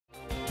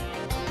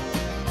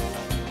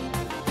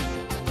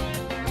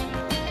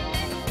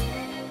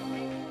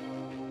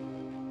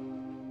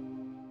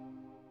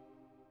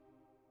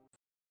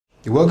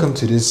Welcome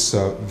to this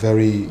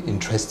very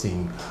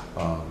interesting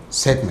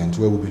segment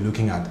where we'll be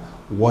looking at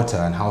water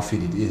and how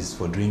fit it is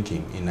for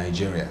drinking in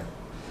Nigeria.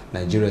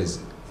 Nigeria is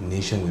a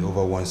nation with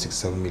over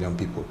 167 million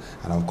people,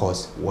 and of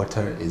course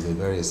water is a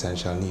very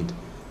essential need,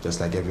 just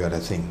like every other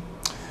thing.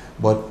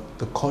 But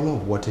the color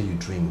of water you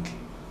drink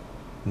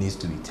needs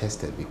to be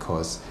tested,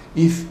 because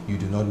if you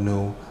do not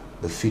know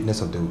the fitness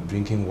of the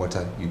drinking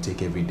water you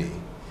take every day,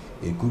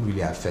 it could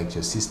really affect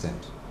your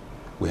systems.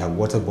 We have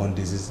water-borne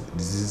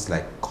diseases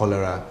like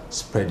cholera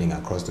spreading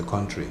across the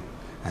country,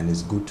 and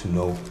it's good to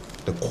know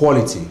the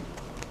quality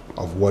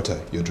of water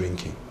you're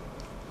drinking.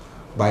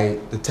 By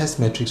the test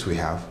metrics we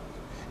have,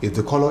 if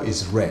the color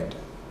is red,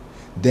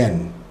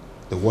 then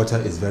the water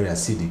is very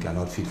acidic and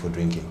not fit for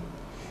drinking.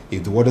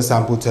 If the water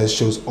sample test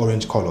shows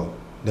orange color,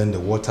 then the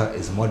water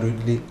is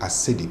moderately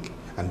acidic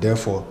and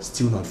therefore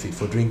still not fit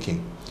for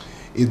drinking.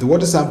 If the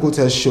water sample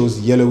test shows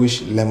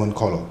yellowish lemon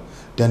color,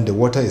 then the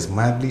water is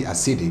mildly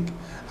acidic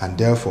and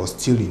therefore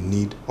still in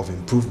need of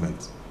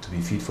improvement to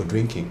be fit for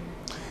drinking.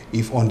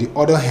 If, on the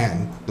other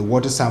hand, the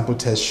water sample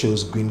test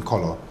shows green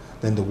color,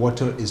 then the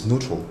water is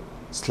neutral,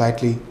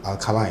 slightly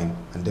alkaline,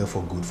 and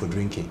therefore good for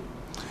drinking.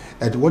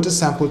 A water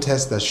sample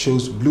test that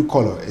shows blue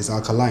color is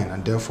alkaline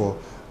and therefore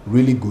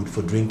really good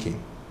for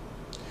drinking.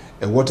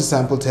 A water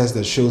sample test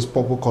that shows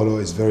purple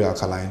color is very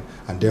alkaline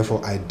and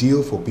therefore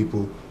ideal for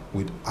people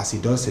with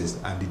acidosis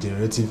and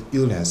degenerative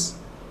illness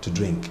to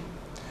drink.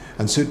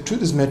 And so through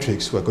these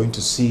metrics, we're going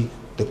to see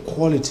the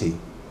quality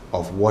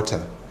of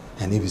water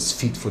and if it's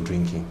fit for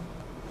drinking.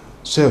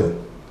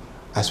 So,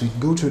 as we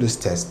go through this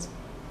test,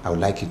 I would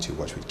like you to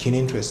watch with keen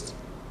interest,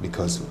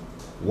 because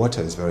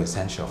water is very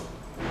essential.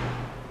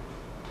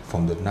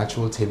 From the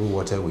natural table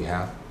water we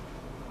have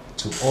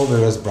to all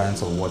various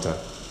brands of water,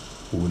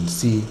 we will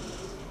see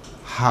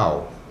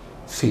how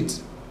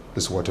fit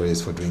this water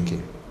is for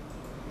drinking.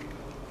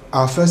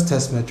 Our first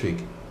test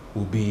metric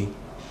will be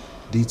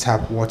the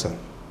tap water.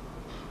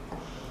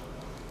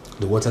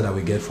 The water that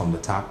we get from the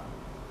tap,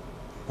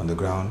 on the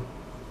ground,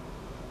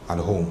 at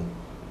home.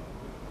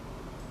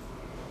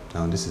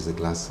 Now this is a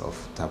glass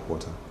of tap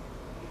water.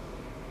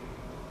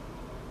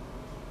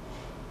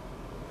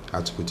 I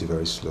have to put it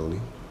very slowly.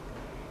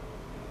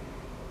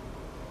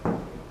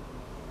 And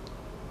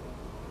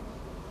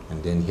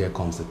then here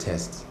comes the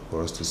test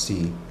for us to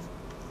see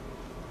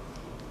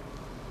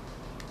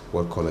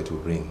what color it will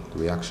bring, the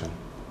reaction.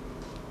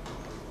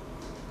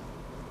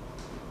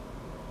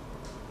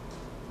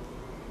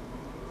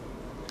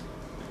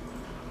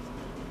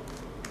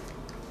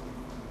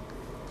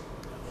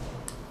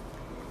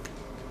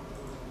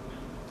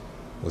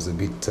 It was a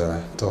bit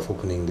tough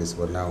opening this,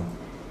 but now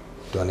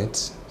done it,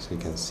 so you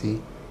can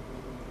see.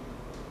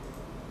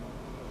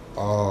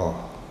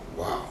 Oh,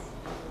 wow.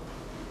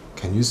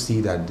 Can you see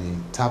that the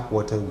tap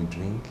water we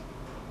drink,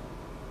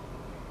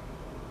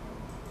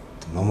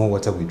 the normal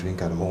water we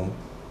drink at home,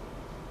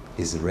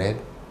 is red,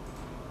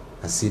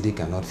 acidic,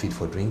 and not fit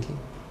for drinking?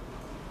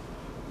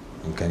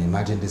 You can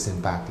imagine this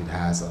impact it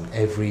has on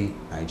every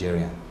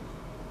Nigerian.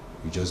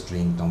 You just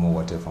drink normal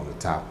water from the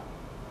tap,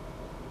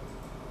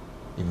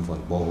 even from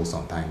the borehole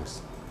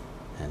sometimes,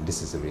 and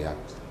this is the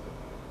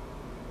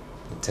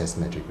test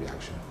metric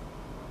reaction.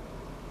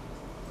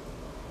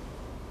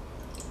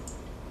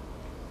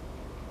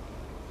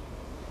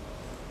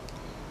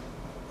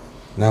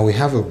 Now we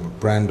have a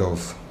brand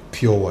of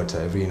pure water.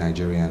 Every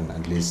Nigerian,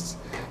 at least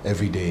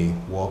every day,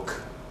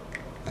 walk,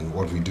 and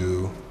what we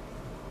do,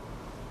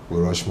 we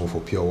rush more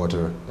for pure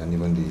water than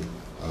even the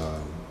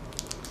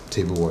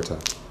table water.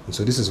 And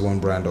so this is one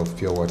brand of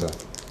pure water.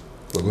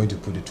 We're going to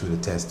put it through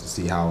the test to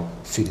see how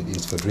fit it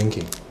is for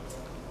drinking.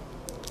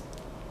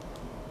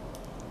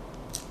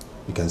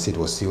 You can see it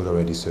was sealed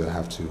already, so I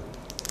have to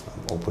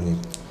open it.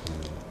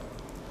 And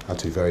I have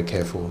to be very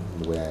careful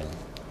in the way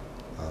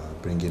I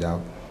bring it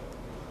out.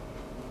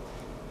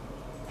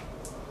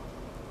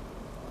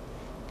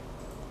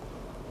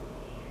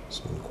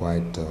 It's been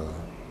quite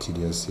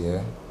tedious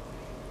here,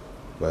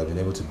 but I've been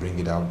able to bring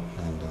it out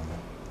and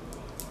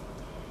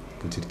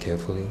put it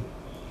carefully,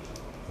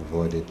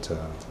 avoid it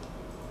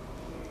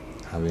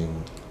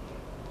having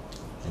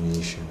any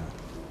issue now.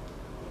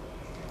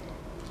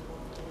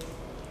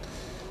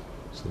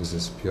 So this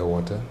is pure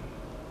water.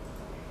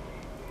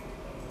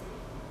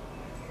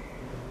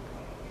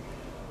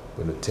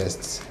 We're going to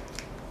test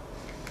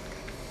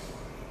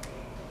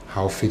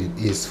how fit it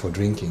is for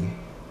drinking.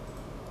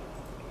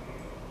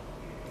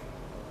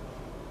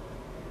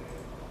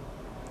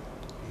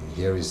 And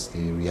here is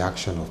the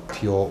reaction of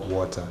pure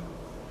water.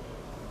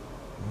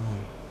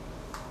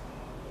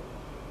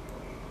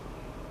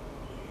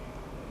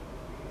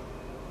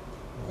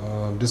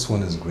 This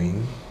one is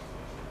green.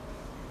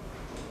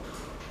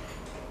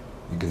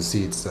 You can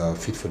see it's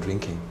fit for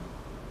drinking.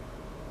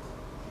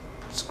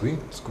 It's green,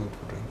 it's good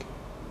for drinking.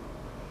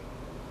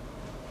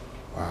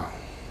 Wow.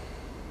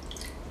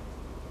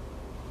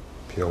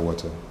 Pure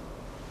water,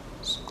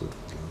 it's good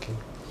for drinking.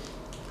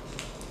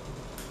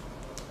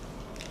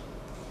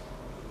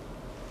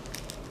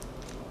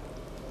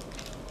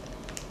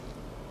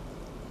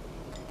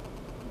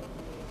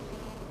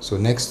 So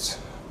next,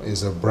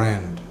 is a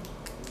brand.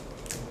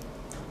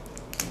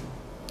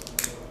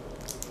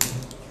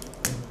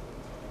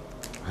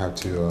 I have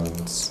to,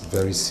 it's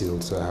very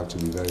sealed, so I have to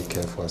be very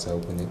careful as I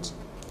open it.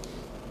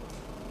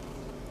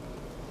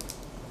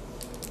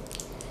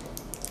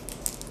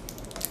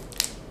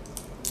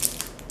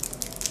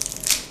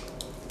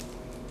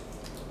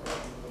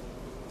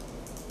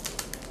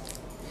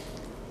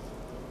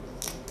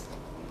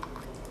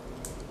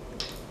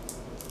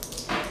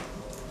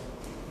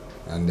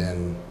 And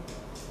then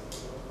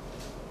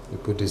we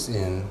put this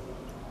in,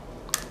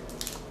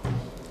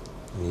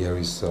 and here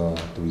is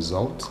the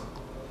result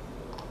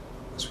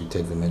as we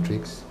take the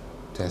metrics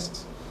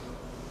test.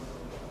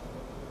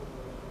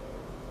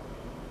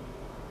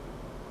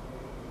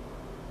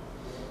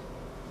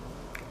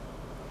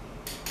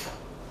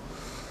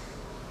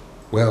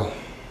 Well,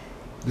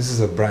 this is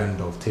a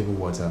brand of table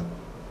water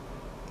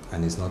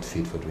and it's not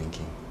fit for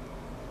drinking.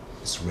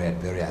 It's red,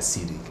 very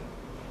acidic,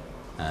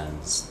 and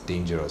it's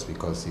dangerous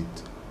because it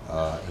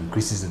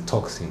increases the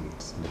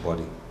toxins in the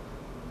body.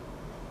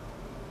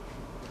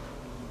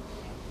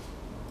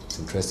 It's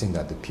interesting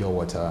that the pure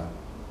water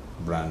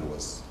brand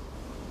was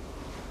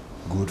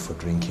good for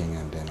drinking,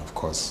 and then of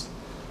course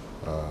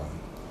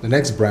the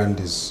next brand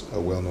is a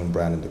well-known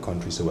brand in the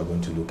country, so we're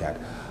going to look at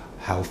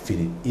how fit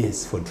it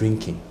is for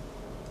drinking.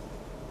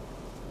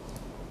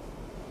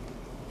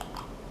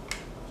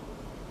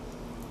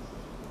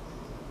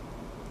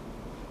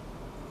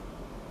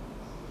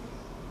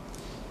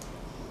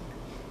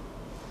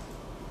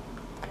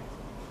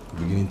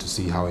 Beginning to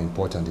see how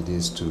important it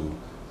is to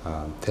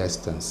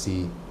test and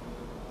see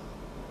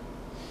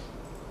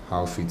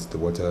how fit the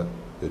water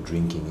you're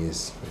drinking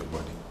is for your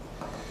body.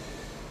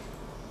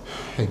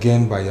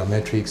 Again, by your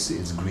metrics,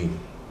 it's green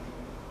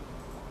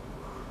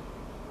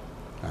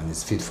and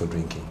it's fit for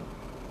drinking.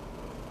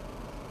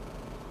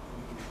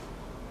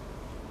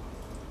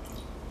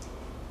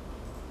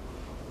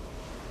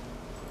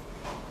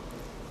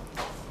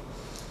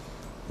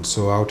 And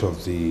so out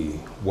of the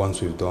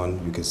ones we've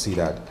done, you can see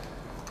that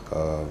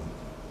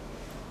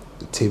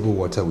the table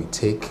water we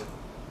take,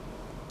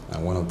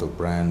 and one of the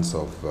brands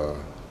of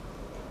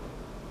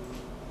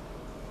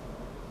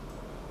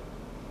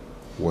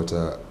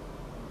water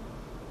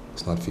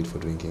is not fit for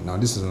drinking. Now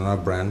this is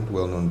another brand,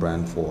 well-known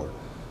brand for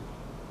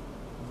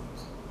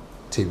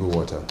table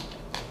water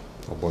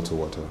or bottled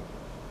water,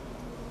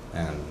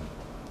 and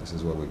this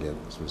is what we get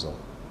as a result.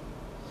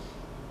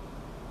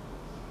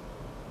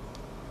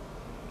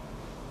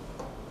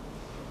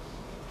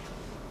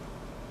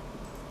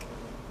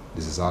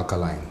 This is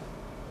alkaline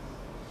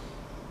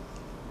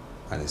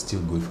and it's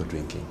still good for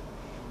drinking.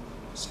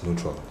 It's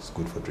neutral, it's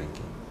good for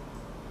drinking.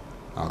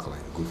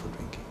 Alkaline, good for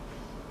drinking.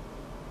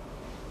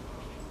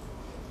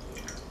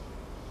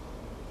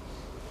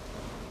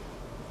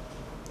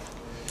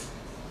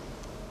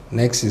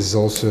 Next is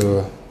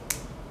also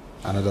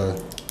another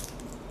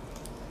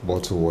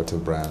bottled water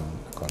brand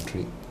in the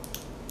country.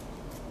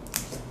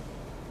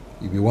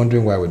 You'll be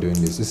wondering why we're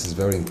doing this. This is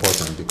very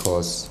important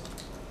because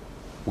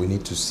we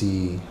need to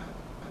see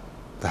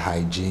the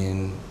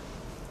hygiene,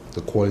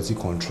 the quality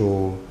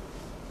control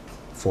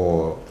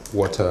for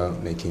water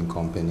making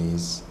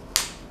companies,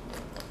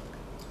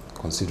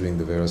 considering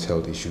the various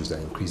health issues that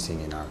are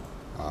increasing in our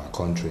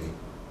country.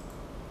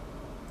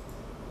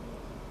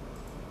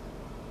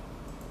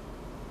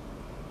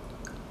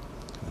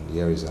 And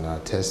here is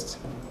another test.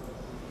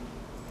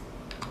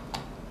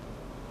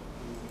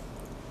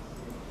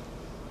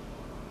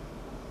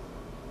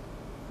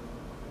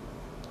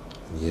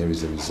 And here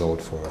is the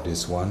result for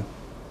this one.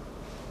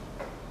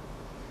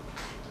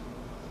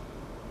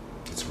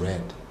 It's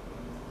red.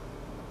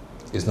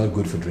 It's not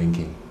good for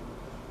drinking.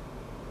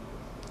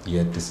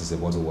 Yet this is a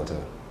bottled water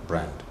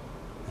brand,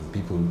 and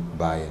people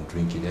buy and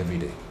drink it every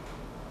day.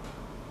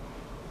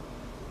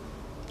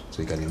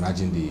 So you can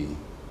imagine the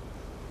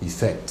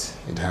effect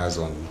it has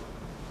on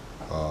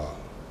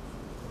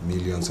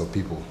millions of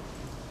people.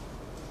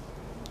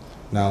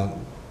 Now,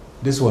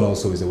 this one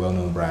also is a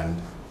well-known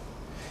brand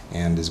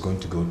and is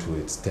going to go through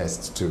its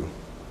tests too.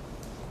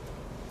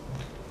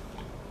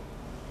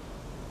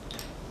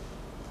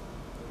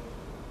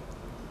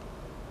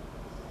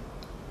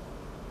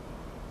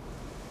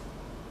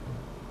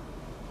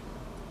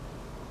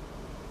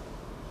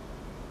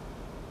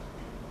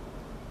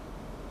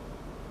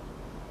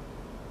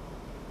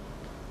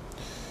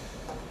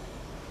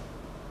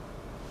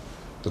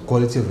 The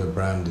quality of a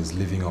brand is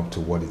living up to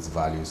what its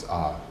values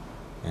are,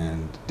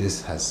 and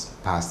this has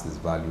passed its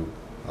value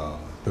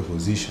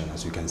proposition.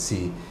 As you can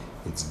see,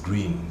 it's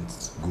green,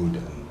 it's good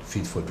and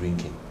fit for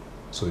drinking,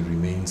 so it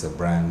remains a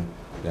brand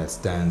that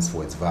stands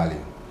for its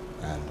value,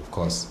 and of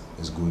course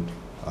is good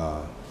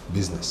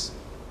business.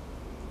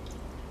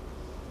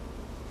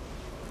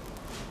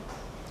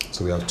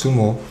 So we have two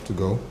more to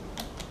go.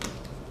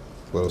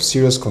 Well, of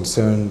serious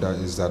concern that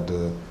is that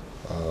the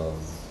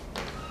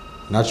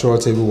natural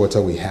table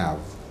water we have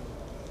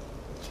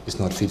is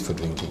not fit for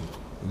drinking.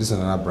 This is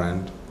another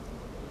brand.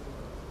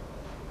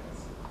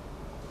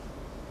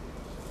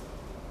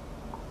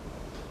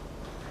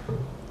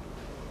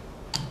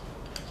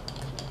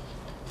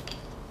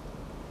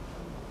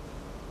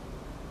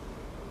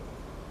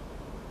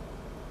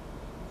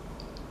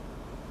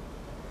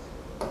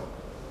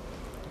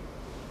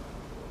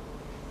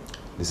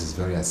 This is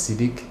very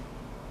acidic.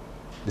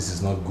 This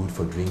is not good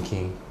for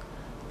drinking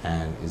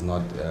and is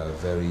not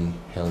very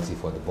healthy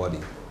for the body.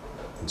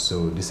 And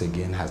so this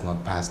again has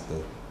not passed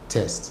the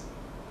test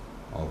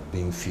of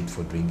being fit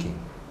for drinking.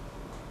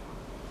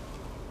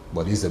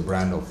 But it's a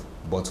brand of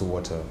bottled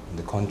water in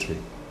the country,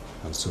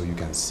 and so you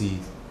can see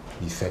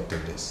the effect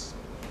of this.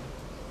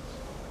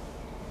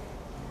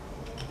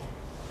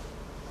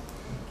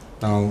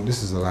 Now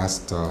this is the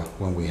last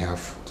one we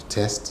have to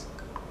test.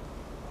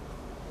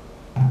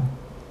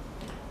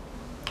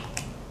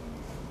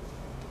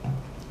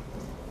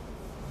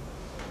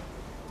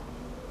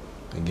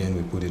 Again,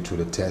 we put it through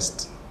the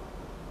test.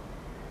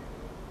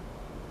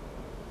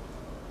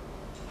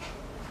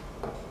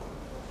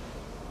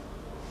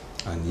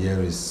 And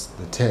here is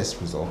the test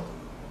result.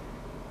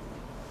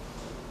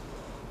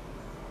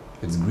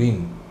 It's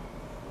green.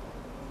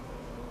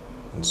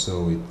 And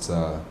so it's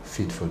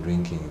fit for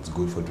drinking, it's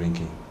good for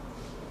drinking.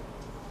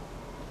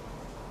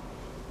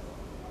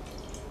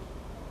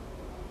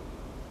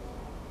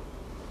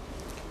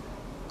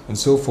 And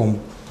so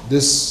from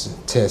this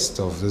test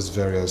of these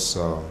various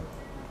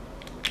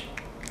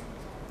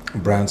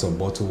brands of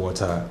bottled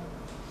water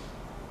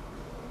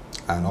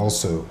and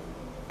also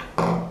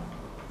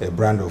a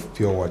brand of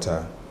pure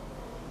water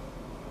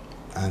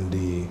and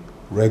the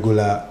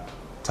regular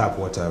tap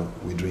water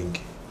we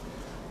drink,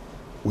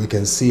 we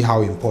can see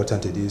how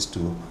important it is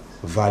to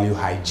value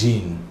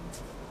hygiene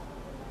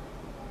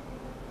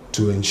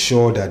to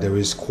ensure that there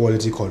is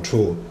quality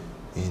control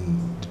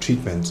in the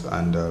treatment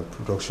and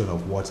production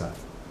of water.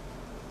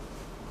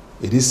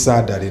 It is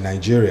sad that in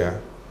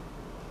Nigeria,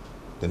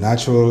 the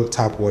natural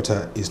tap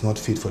water is not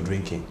fit for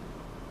drinking.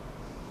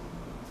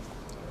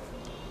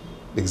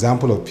 The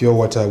example of pure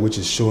water, which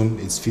is shown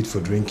is fit for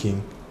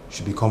drinking,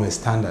 should become a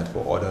standard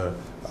for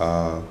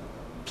other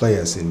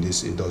players in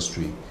this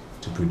industry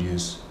to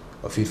produce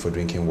a fit for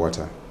drinking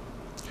water.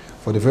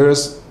 For the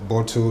various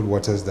bottled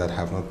waters that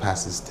have not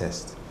passed this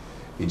test,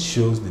 it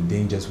shows the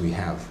dangers we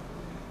have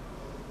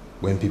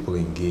when people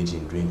engage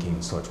in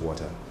drinking such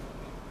water.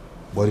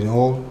 But in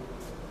all,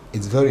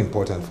 it's very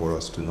important for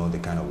us to know the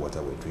kind of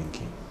water we're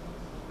drinking.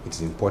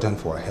 It's important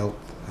for our health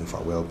and for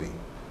our well-being.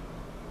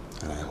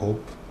 And I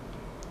hope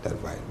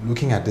that by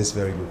looking at this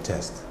very good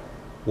test,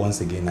 once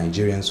again,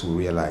 Nigerians will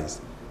realize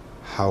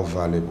how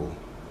valuable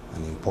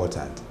and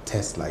important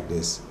tests like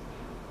this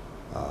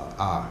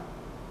are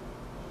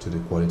to the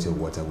quality of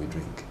water we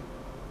drink.